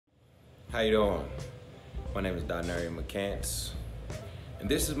How you doing? My name is Donarian McCants, and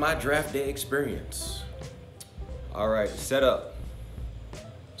this is my draft day experience. All right, set up.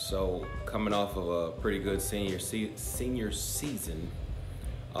 So coming off of a pretty good senior season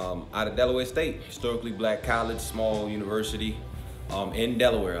out of Delaware State, historically black college, small university in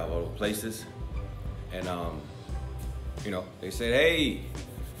Delaware, of all places. And they said, hey,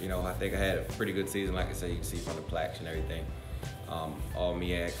 I think I had a pretty good season. Like I said, you can see from the plaques and everything. All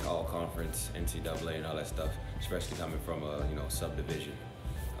MEAC, all conference, NCAA, and all that stuff, especially coming from a subdivision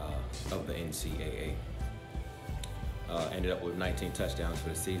of the NCAA. Ended up with 19 touchdowns for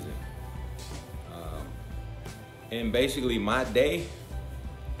the season. And basically my day,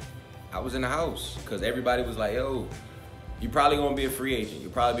 I was in the house because everybody was like, yo, you're probably gonna be a free agent.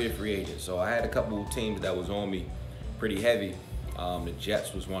 You'll probably be a free agent. So I had a couple of teams that was on me pretty heavy. The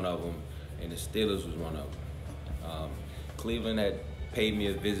Jets was one of them, and the Steelers was one of them. Cleveland had paid me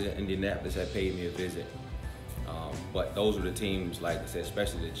a visit. Indianapolis had paid me a visit. But those were the teams, like I said,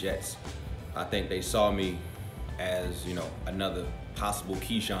 especially the Jets. I think they saw me as, another possible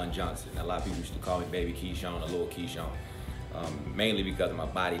Keyshawn Johnson. A lot of people used to call me Baby Keyshawn or Little Keyshawn. Mainly because of my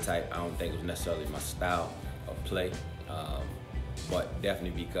body type. I don't think it was necessarily my style of play. But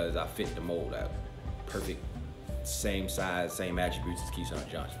definitely because I fit the mold. I perfect, same size, same attributes as Keyshawn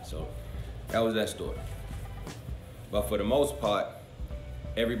Johnson. So that was that story. But for the most part,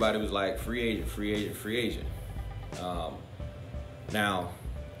 everybody was like, free agent, free agent, free agent. Now,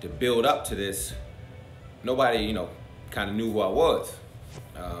 to build up to this, nobody, kind of knew who I was.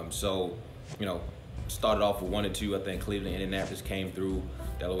 Started off with 1 or 2. I think Cleveland, Indianapolis came through.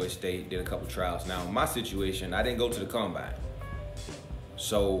 Delaware State did a couple trials. Now, in my situation, I didn't go to the combine.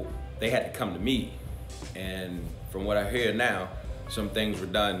 So they had to come to me. And from what I hear now, some things were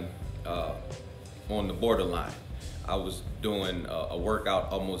done on the borderline. I was doing a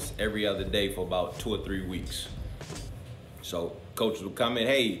workout almost every other day for about 2 or 3 weeks. So coaches would come in,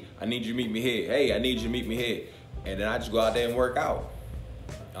 hey, I need you to meet me here. Hey, I need you to meet me here. And then I just go out there and work out.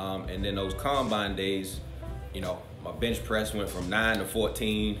 And then those combine days, my bench press went from 9 to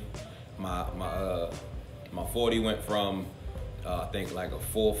 14. My 40 went from I think like a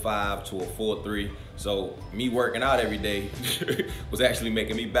 4.5 to a 4.3. So me working out every day was actually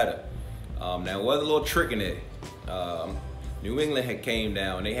making me better. Now there was a little trick in it. New England had came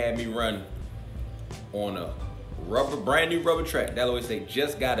down. They had me run on a brand new rubber track. Delaware State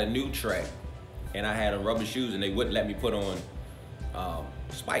just got a new track, and I had on rubber shoes, and they wouldn't let me put on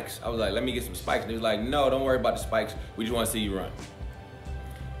spikes. I was like, let me get some spikes. They was like, no, don't worry about the spikes. We just want to see you run.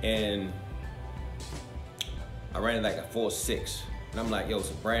 And I ran it like a 4.6. And I'm like, yo,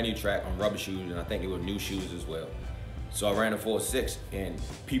 it's a brand new track on rubber shoes, and I think it were new shoes as well. So I ran a 4.6, and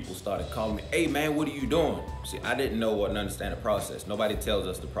people started calling me, hey man, what are you doing? See, I didn't know or understand the process. Nobody tells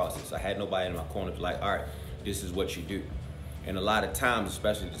us the process. I had nobody in my corner like, all right, this is what you do. And a lot of times,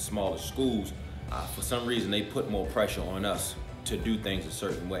 especially the smaller schools, for some reason, they put more pressure on us to do things a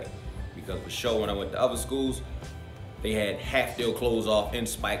certain way. Because for sure, when I went to other schools, they had half their clothes off in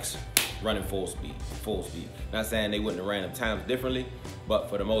spikes, running full speed. Not saying they wouldn't have ran them times differently, but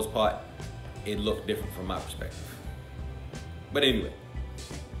for the most part, it looked different from my perspective. But anyway,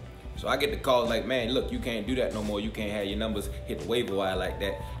 so I get the calls like, man, look, you can't do that no more. You can't have your numbers hit the waiver wire like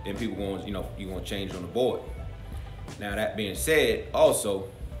that. Then people going, you're going to change on the board. Now that being said, also,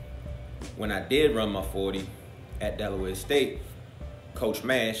 when I did run my 40 at Delaware State, Coach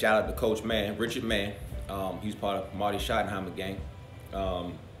Mann, shout out to Coach Mann, Richard Mann, he's part of Marty Schottenheimer gang.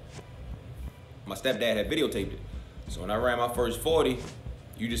 My stepdad had videotaped it. So when I ran my first 40,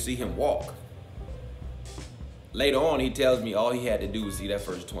 you just see him walk. Later on, he tells me all he had to do was see that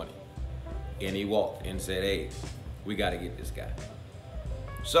first 20. And he walked and said, hey, we got to get this guy.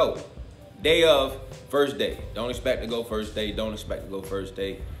 So, day of, first day. Don't expect to go first day. Don't expect to go first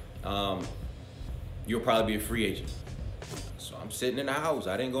day. You'll probably be a free agent. So I'm sitting in the house.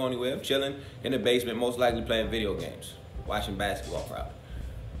 I didn't go anywhere. I'm chilling in the basement, most likely playing video games, watching basketball probably.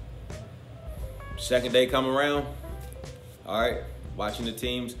 Second day come around, all right, watching the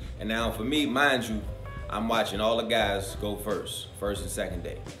teams. And now for me, mind you, I'm watching all the guys go first and second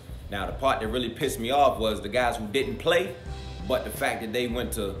day. Now, the part that really pissed me off was the guys who didn't play, but the fact that they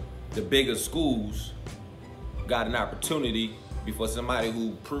went to the bigger schools got an opportunity before somebody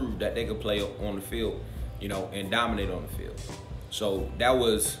who proved that they could play on the field, and dominate on the field. So that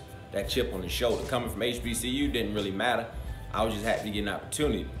was that chip on the shoulder. Coming from HBCU didn't really matter. I was just happy to get an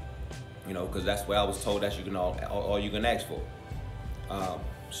opportunity, because that's where I was told that's all you can ask for.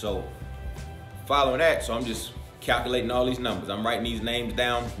 So following that, so I'm just calculating all these numbers. I'm writing these names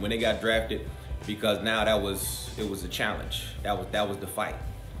down when they got drafted, because now it was a challenge. That was the fight.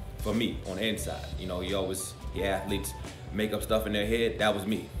 for me on the inside. You know, you always hear athletes make up stuff in their head. That was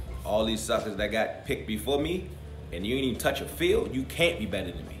me. All these suckers that got picked before me, and you ain't even touch a field, you can't be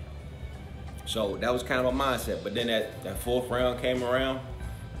better than me. So that was kind of my mindset. But then that fourth round came around,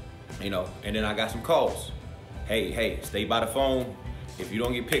 you know, and then I got some calls. Hey, stay by the phone. If you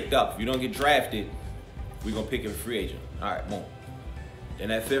don't get picked up, if you don't get drafted, we're gonna pick you a free agent. All right, boom. Then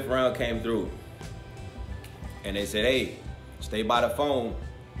that fifth round came through, and they said, hey, stay by the phone.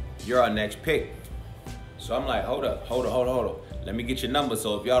 You're our next pick. So I'm like, hold up. Let me get your number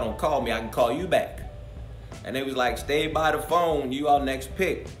so if y'all don't call me, I can call you back. And they was like, stay by the phone. You our next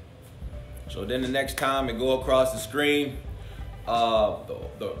pick. So then the next time it go across the screen,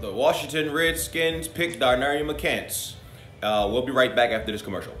 the Washington Redskins picked Darnarian McCants. We'll be right back after this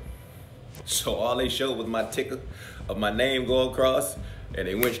commercial. So all they showed was my ticker of my name go across, and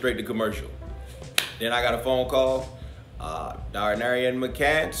they went straight to commercial. Then I got a phone call. Darnarian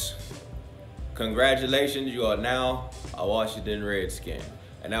McCants, congratulations, you are now a Washington Redskin.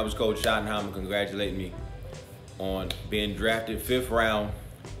 And that was Coach Schottenheimer congratulating me on being drafted 5th round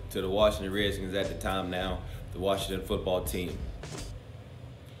to the Washington Redskins, at the time now, the Washington football team.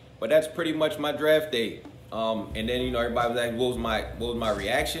 But that's pretty much my draft day. And then, you know, everybody was asking, what was my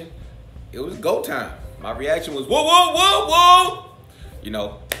reaction? It was go time. My reaction was, whoa, whoa, whoa, whoa! You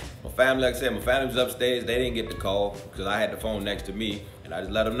know, my family, like I said, my family was upstairs. They didn't get the call because I had the phone next to me. And I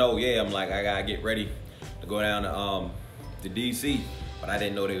just let them know, yeah, I'm like, I gotta get ready to go down to DC. But I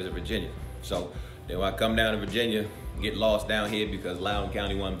didn't know they was in Virginia. So then when I come down to Virginia, get lost down here because Loudoun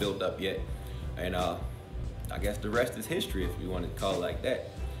County wasn't built up yet. And I guess the rest is history, if you want to call it like that.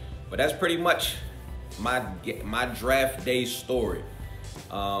 But that's pretty much my draft day story.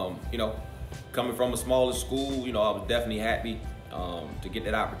 You know, coming from a smaller school, you know, I was definitely happy to get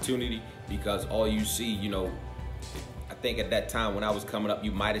that opportunity, because all you see, you know, I think at that time when I was coming up,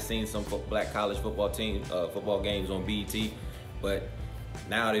 you might have seen some black college football games on BET, but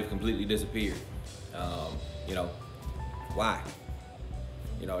now they've completely disappeared. You know, why?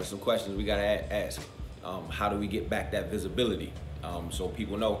 You know, there's some questions we gotta ask. How do we get back that visibility so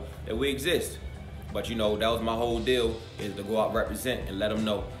people know that we exist? But you know, that was my whole deal, is to go out, represent, and let them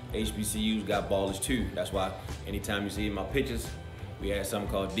know HBCUs got ballers too. That's why anytime you see my pictures, we had something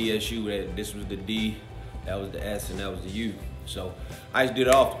called DSU. That this was the D, that was the S, and that was the U. So I just did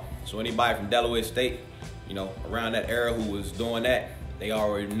it often. So anybody from Delaware State, you know, around that era who was doing that, they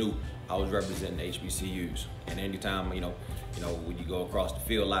already knew I was representing HBCUs. And anytime, you know, when you go across the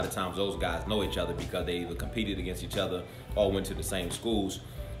field, a lot of times those guys know each other because they either competed against each other or went to the same schools.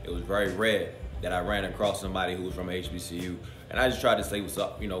 It was very rare that I ran across somebody who was from HBCU. And I just tried to say what's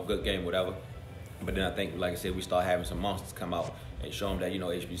up, you know, good game, whatever. But then I think, like I said, we start having some monsters come out and show them that, you know,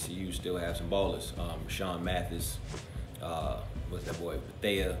 HBCUs still have some ballers. Sean Mathis, what's that boy,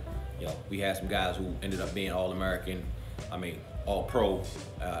 Bethea. You know, we had some guys who ended up being All-American, All-Pro,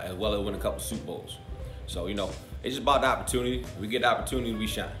 as well as win a couple Super Bowls. So, you know, it's just about the opportunity. We get the opportunity, we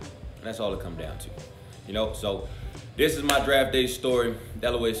shine. And that's all it comes down to. You know, so this is my draft day story.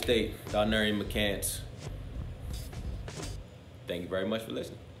 Delaware State, Darnarian McCants. Thank you very much for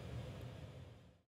listening.